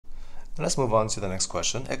Now let's move on to the next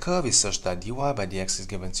question. A curve is such that dy by dx is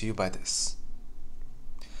given to you by this.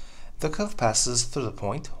 The curve passes through the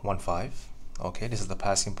point 1, 5. Okay, this is the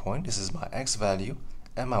passing point. This is my x value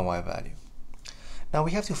and my y value. Now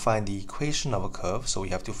we have to find the equation of a curve, so we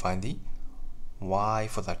have to find the y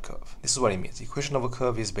for that curve. This is what it means. The equation of a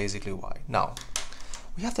curve is basically y. Now,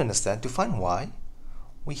 we have to understand, to find y,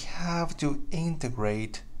 we have to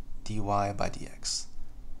integrate dy by dx,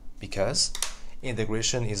 because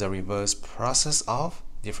integration is a reverse process of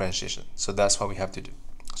differentiation. So that's what we have to do.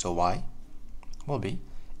 So y will be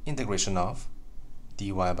integration of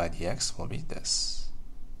dy by dx will be this,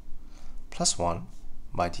 plus 1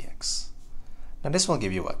 by dx. Now this will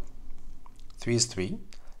give you what? 3 is 3.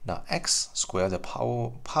 Now x squared, the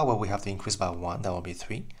power we have to increase by 1, that will be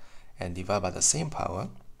 3, and divide by the same power.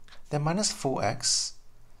 Then minus 4x,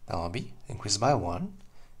 that will be increased by 1,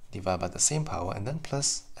 divide by the same power, and then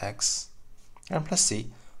plus x, and plus c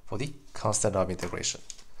for the constant of integration.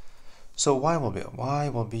 So y will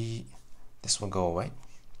be, this will go away,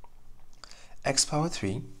 x power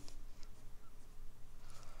 3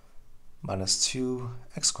 minus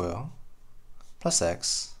 2x squared plus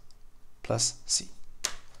x plus c.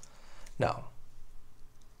 Now,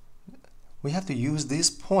 we have to use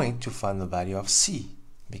this point to find the value of c,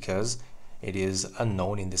 because it is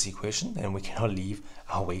unknown in this equation and we cannot leave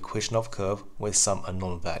our equation of curve with some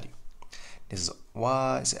unknown value. This is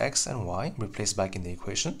y, is x and y replaced back in the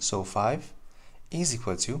equation. So 5 is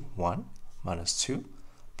equal to 1 minus 2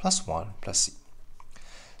 plus 1 plus c.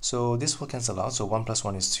 So this will cancel out. So 1 plus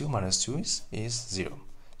 1 is 2, minus 2 is 0.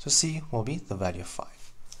 So c will be the value of 5.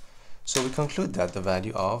 So we conclude that the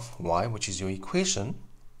value of y, which is your equation,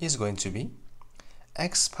 is going to be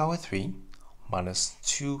x power 3 minus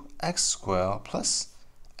 2x squared plus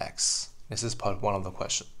x. This is part 1 of the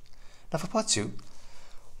question. Now for part 2,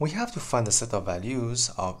 we have to find the set of values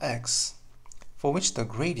of x for which the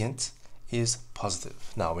gradient is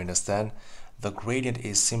positive. Now we understand the gradient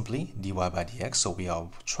is simply dy by dx, so we are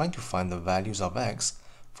trying to find the values of x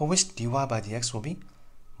for which dy by dx will be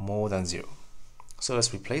more than 0. So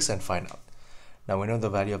let's replace and find out. Now we know the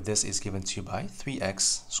value of this is given to you by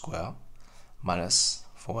 3x squared minus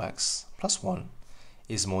 4x plus 1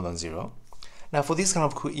 is more than 0. Now for this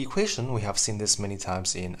kind of equation, we have seen this many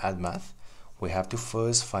times in AddMath. We have to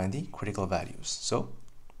first find the critical values. So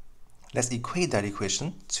let's equate that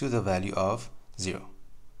equation to the value of 0.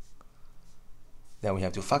 Then we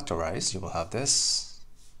have to factorize. You will have this.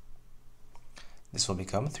 This will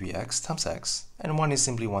become 3x times x, and 1 is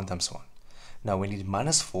simply 1 times 1. Now we need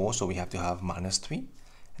minus 4, so we have to have minus 3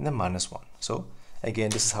 and then minus 1. So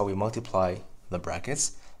again, this is how we multiply the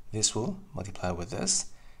brackets. This will multiply with this,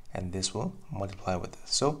 and this will multiply with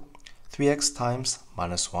this. So 3x times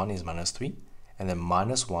minus 1 is minus 3, and then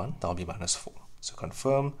minus 1, that will be minus 4. So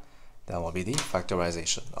confirm, that will be the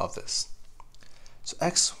factorization of this. So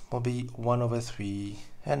x will be 1 over 3,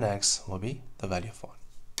 and x will be the value of 1.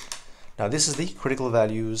 Now this is the critical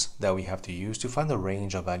values that we have to use to find the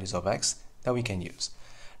range of values of x that we can use.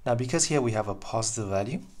 Now because here we have a positive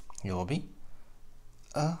value, it will be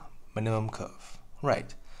a minimum curve.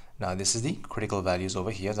 Right. Now this is the critical values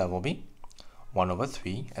over here. That will be 1 over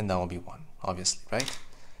 3, and that will be 1, obviously, right?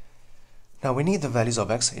 Now we need the values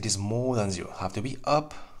of x. It is more than 0. Have to be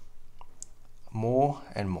up more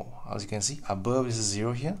and more. As you can see, above this is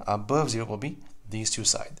 0 here. Above 0 will be these two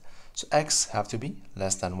sides. So x have to be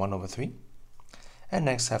less than 1 over 3, and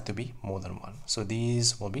x have to be more than 1. So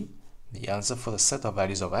these will be the answer for the set of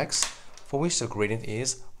values of x for which the gradient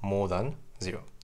is more than 0.